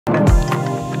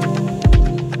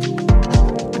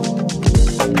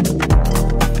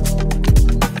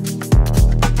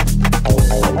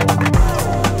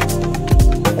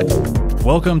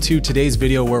Welcome to today's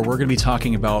video where we're going to be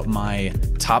talking about my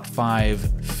top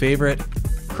 5 favorite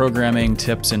programming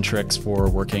tips and tricks for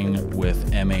working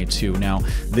with MA2. Now,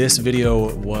 this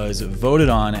video was voted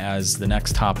on as the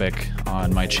next topic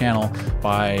on my channel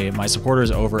by my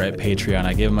supporters over at Patreon.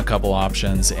 I gave them a couple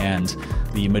options and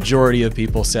the majority of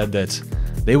people said that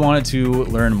they wanted to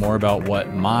learn more about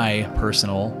what my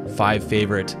personal 5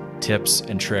 favorite tips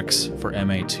and tricks for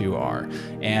MA2 are.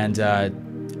 And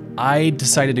I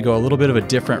decided to go a little bit of a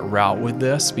different route with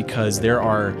this because there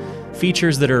are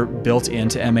features that are built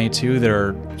into MA2 that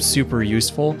are super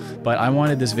useful, but I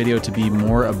wanted this video to be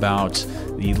more about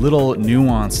the little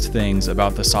nuanced things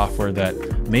about the software that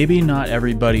maybe not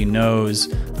everybody knows,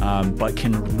 but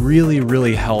can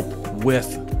really help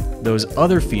with those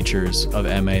other features of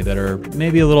MA that are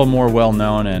maybe a little more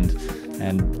well-known, and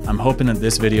I'm hoping that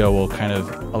this video will kind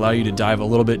of allow you to dive a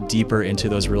little bit deeper into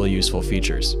those really useful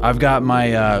features. I've got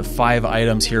my 5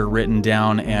 items here written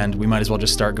down, and we might as well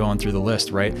just start going through the list,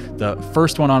 right? The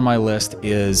first one on my list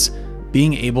is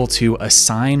being able to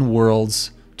assign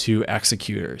worlds to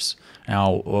executors.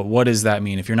 Now, what does that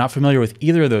mean? If you're not familiar with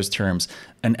either of those terms,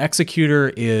 an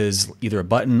executor is either a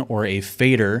button or a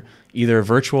fader, either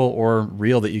virtual or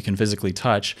real that you can physically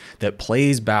touch, that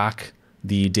plays back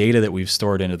the data that we've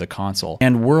stored into the console.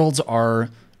 And worlds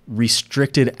are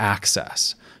restricted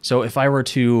access. So if I were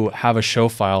to have a show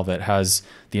file that has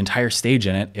the entire stage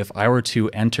in it, if I were to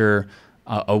enter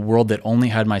a world that only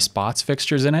had my spots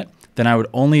fixtures in it, then I would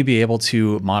only be able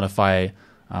to modify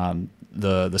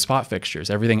the spot fixtures.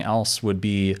 Everything else would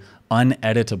be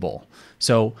uneditable.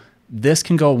 So this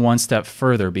can go one step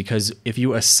further, because if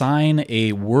you assign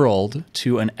a world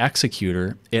to an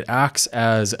executor, it acts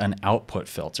as an output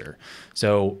filter.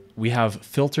 So we have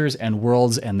filters and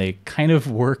worlds, and they kind of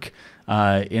work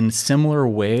in similar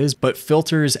ways, but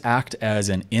filters act as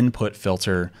an input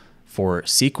filter for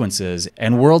sequences,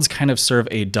 and worlds kind of serve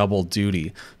a double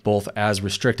duty, both as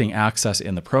restricting access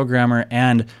in the programmer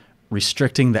and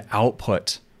restricting the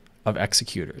output of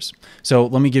executors. So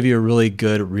let me give you a really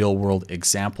good real world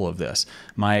example of this.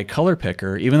 My color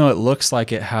picker, even though it looks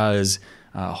like it has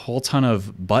a whole ton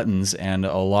of buttons and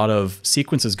a lot of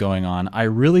sequences going on, I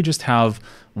really just have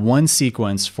one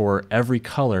sequence for every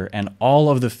color, and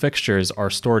all of the fixtures are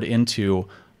stored into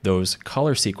those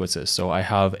color sequences. So I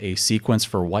have a sequence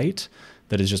for white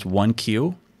that is just one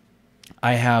queue.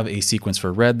 I have a sequence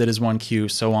for red that is one queue,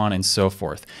 so on and so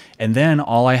forth. And then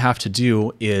all I have to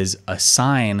do is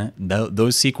assign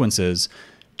those sequences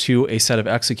to a set of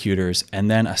executors, and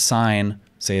then assign,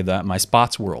 say, that my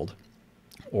spots world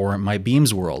or my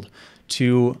beams world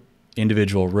to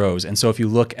individual rows. And so if you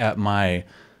look at my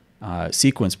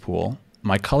sequence pool,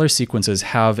 my color sequences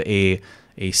have a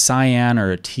cyan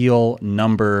or a teal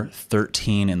number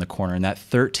 13 in the corner, and that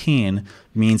 13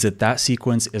 means that that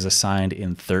sequence is assigned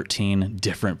in 13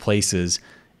 different places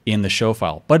in the show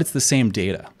file, but it's the same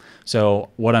data. So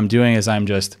what I'm doing is I'm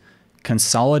just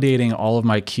consolidating all of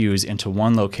my queues into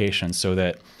one location, so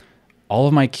that all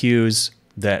of my queues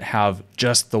that have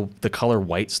just the color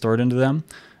white stored into them,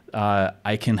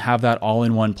 I can have that all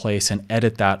in one place and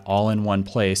edit that all in one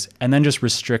place, and then just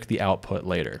restrict the output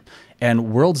later.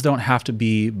 And worlds don't have to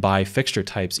be by fixture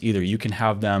types either. You can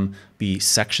have them be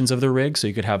sections of the rig, so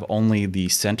you could have only the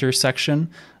center section,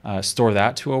 store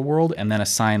that to a world, and then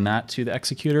assign that to the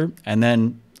executor. And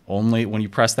then only when you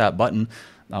press that button,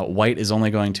 white is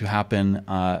only going to happen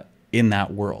in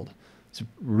that world. It's a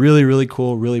really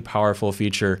cool, really powerful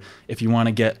feature if you want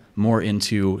to get more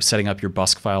into setting up your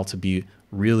busk file to be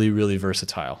really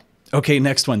versatile. Okay,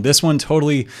 next one. This one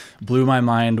totally blew my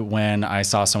mind when I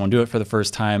saw someone do it for the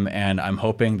first time, and I'm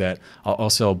hoping that I'll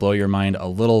also blow your mind a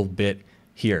little bit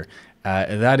here.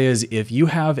 That is, if you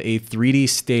have a 3D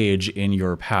stage in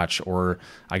your patch, or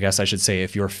I guess I should say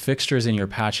if your fixtures in your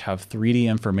patch have 3D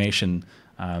information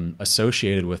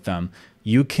associated with them,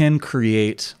 you can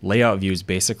create layout views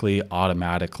basically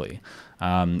automatically.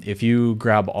 If you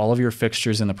grab all of your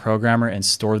fixtures in the programmer and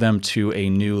store them to a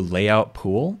new layout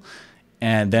pool,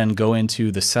 and then go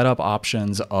into the setup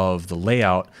options of the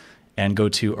layout and go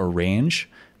to arrange,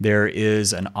 there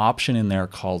is an option in there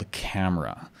called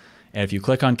camera. And if you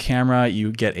click on camera,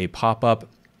 you get a pop-up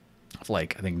of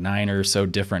like, I think 9 or so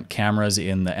different cameras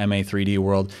in the MA3D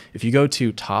world. If you go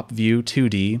to top view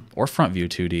 2D or front view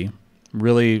 2D,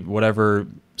 really whatever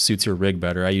suits your rig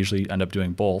better, I usually end up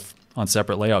doing both on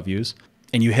separate layout views,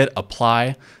 and you hit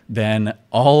apply, then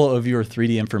all of your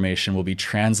 3D information will be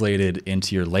translated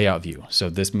into your layout view. So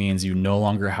this means you no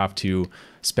longer have to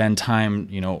spend time,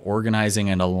 organizing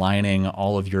and aligning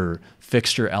all of your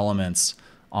fixture elements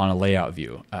on a layout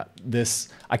view.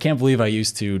 I can't believe I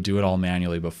used to do it all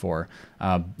manually before.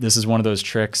 This is one of those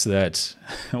tricks that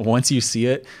once you see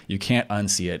it, you can't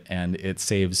unsee it, and it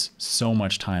saves so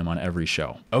much time on every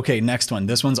show. Okay, next one.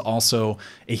 This one's also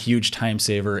a huge time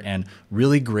saver and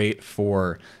really great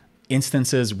for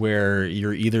instances where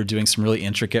you're either doing some really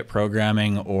intricate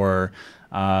programming or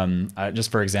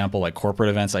just for example, like corporate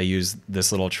events, I use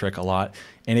this little trick a lot,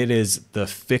 and it is the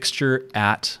Fixture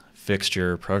At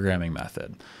Fixture programming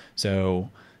method. So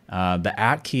the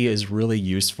at key is really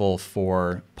useful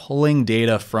for pulling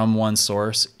data from one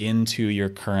source into your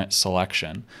current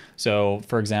selection. So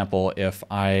for example, if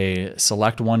I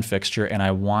select one fixture and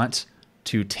I want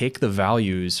to take the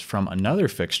values from another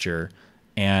fixture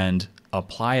and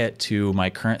apply it to my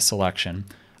current selection,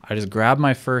 I just grab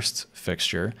my first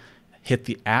fixture, hit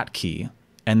the at key,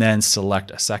 and then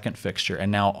select a second fixture.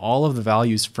 And now all of the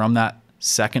values from that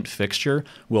second fixture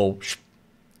will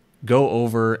go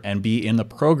over and be in the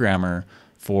programmer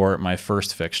for my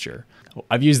first fixture.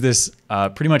 I've used this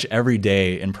pretty much every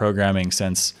day in programming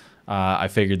since I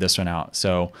figured this one out.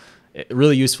 So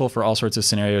really useful for all sorts of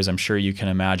scenarios I'm sure you can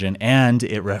imagine, and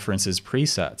it references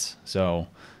presets, so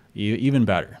even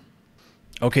better.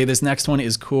 Okay, this next one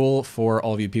is cool for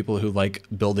all of you people who like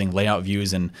building layout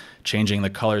views and changing the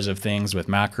colors of things with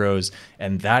macros,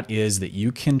 and that is that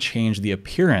you can change the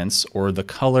appearance or the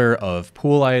color of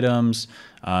pool items,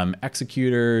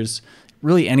 executors,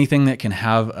 really anything that can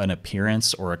have an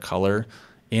appearance or a color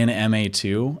in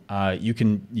MA2, you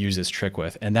can use this trick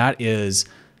with, and that is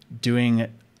doing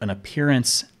an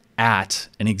appearance at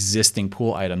an existing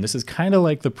pool item. This is kind of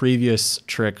like the previous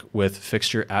trick with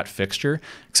Fixture at Fixture,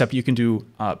 except you can do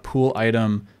pool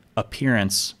item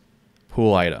appearance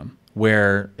pool item,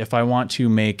 where if I want to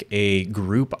make a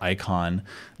group icon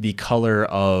the color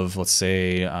of, let's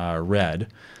say, red,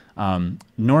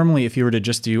 normally if you were to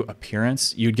just do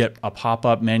appearance, you'd get a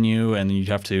pop-up menu and you'd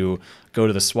have to go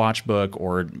to the swatch book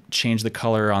or change the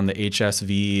color on the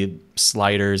HSV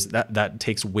sliders. That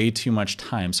takes way too much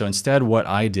time. So instead what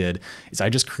I did is I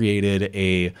just created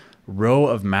a row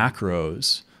of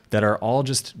macros that are all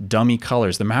just dummy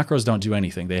colors. The macros don't do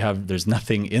anything. There's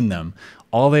nothing in them.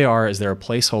 All they are is they're a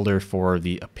placeholder for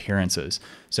the appearances.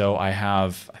 So I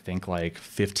have, I think, like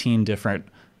 15 different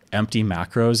empty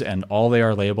macros, and all they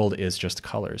are labeled is just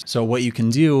colors. So what you can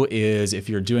do is, if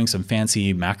you're doing some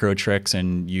fancy macro tricks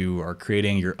and you are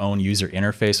creating your own user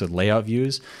interface with layout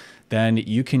views, then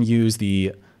you can use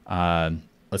the,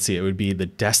 let's see, it would be the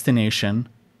destination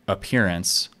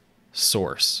appearance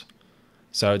source.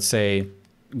 So I would say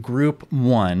group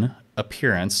 1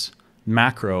 appearance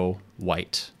macro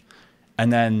white,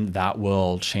 and then that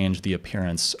will change the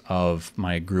appearance of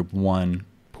my group 1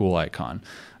 pool icon.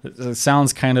 It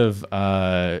sounds kind of,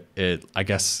 I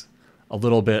guess, a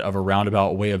little bit of a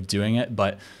roundabout way of doing it,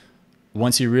 but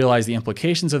once you realize the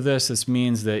implications of this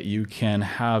means that you can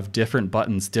have different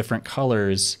buttons, different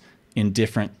colors in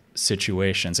different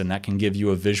situations, and that can give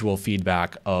you a visual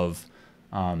feedback of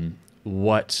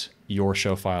what your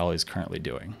show file is currently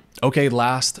doing. Okay,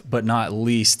 last but not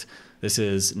least, this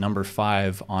is number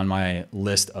 5 on my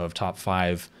list of top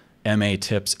 5 MA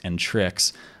tips and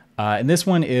tricks. And this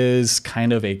one is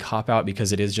kind of a cop-out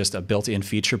because it is just a built-in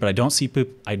feature, but I don't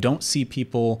see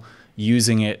people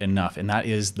using it enough, and that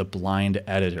is the blind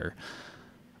editor.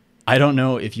 I don't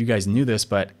know if you guys knew this,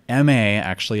 but MA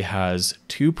actually has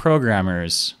 2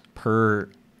 programmers per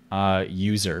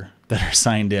user that are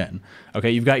signed in. Okay,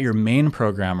 you've got your main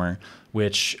programmer,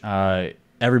 which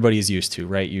everybody's used to,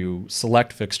 right? You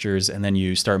select fixtures and then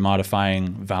you start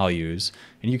modifying values,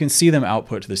 and you can see them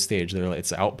output to the stage.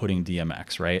 It's outputting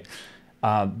DMX, right?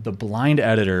 The blind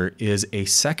editor is a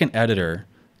second editor,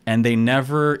 and they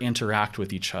never interact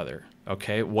with each other.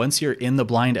 Okay, once you're in the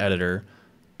blind editor,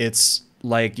 it's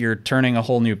like you're turning a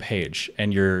whole new page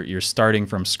and you're starting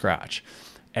from scratch.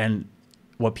 And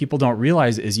what people don't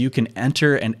realize is you can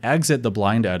enter and exit the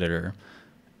blind editor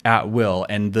at will,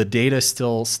 and the data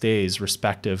still stays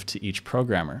respective to each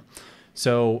programmer.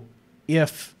 So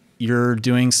if you're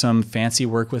doing some fancy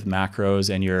work with macros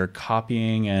and you're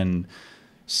copying and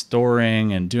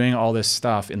storing and doing all this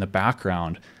stuff in the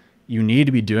background, you need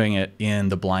to be doing it in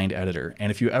the blind editor.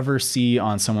 And if you ever see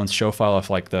on someone's show file, if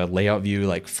like the layout view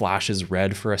like flashes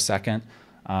red for a second,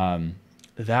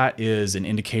 that is an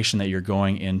indication that you're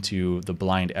going into the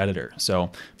blind editor.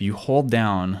 So if you hold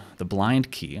down the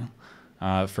blind key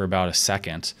for about a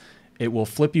second, it will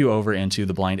flip you over into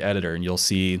the blind editor, and you'll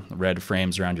see red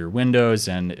frames around your windows,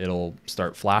 and it'll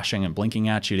start flashing and blinking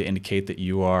at you to indicate that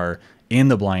you are in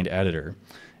the blind editor.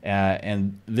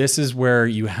 And this is where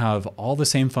you have all the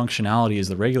same functionality as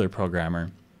the regular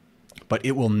programmer, but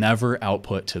it will never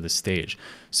output to the stage.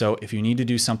 So if you need to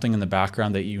do something in the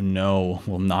background that you know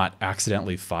will not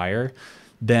accidentally fire,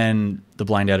 then the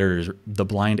blind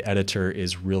editor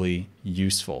is really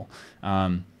useful.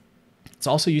 It's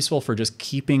also useful for just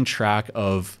keeping track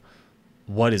of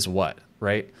what is what,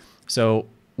 right? So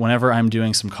whenever I'm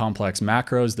doing some complex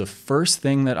macros, the first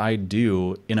thing that I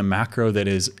do in a macro that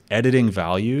is editing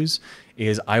values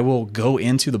is I will go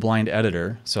into the blind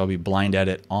editor. So I'll be blind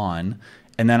edit on,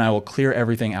 and then I will clear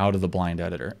everything out of the blind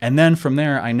editor. And then from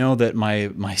there, I know that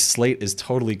my slate is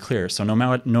totally clear. So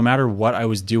no matter what I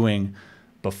was doing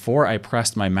before I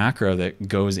pressed my macro that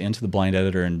goes into the blind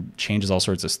editor and changes all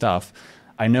sorts of stuff,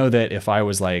 I know that if I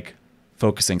was like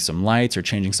focusing some lights or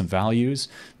changing some values,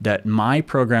 that my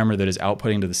programmer that is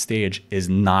outputting to the stage is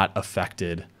not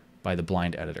affected by the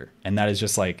blind editor. And that is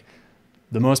just like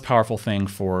the most powerful thing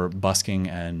for busking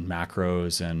and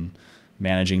macros and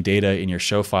managing data in your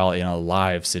show file in a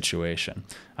live situation.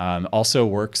 Also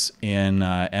works in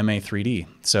MA3D.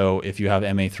 So if you have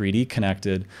MA3D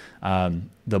connected,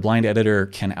 the blind editor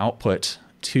can output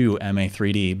to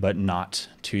MA3D, but not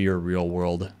to your real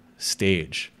world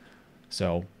stage.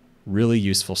 So really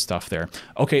useful stuff there.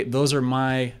 Okay, those are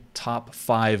my top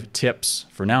 5 tips,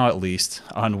 for now at least,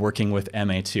 on working with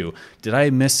MA2. Did I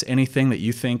miss anything that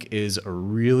you think is a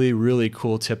really, really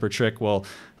cool tip or trick? Well,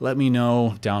 let me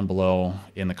know down below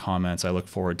in the comments. I look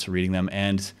forward to reading them,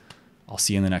 and I'll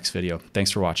see you in the next video.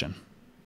 Thanks for watching.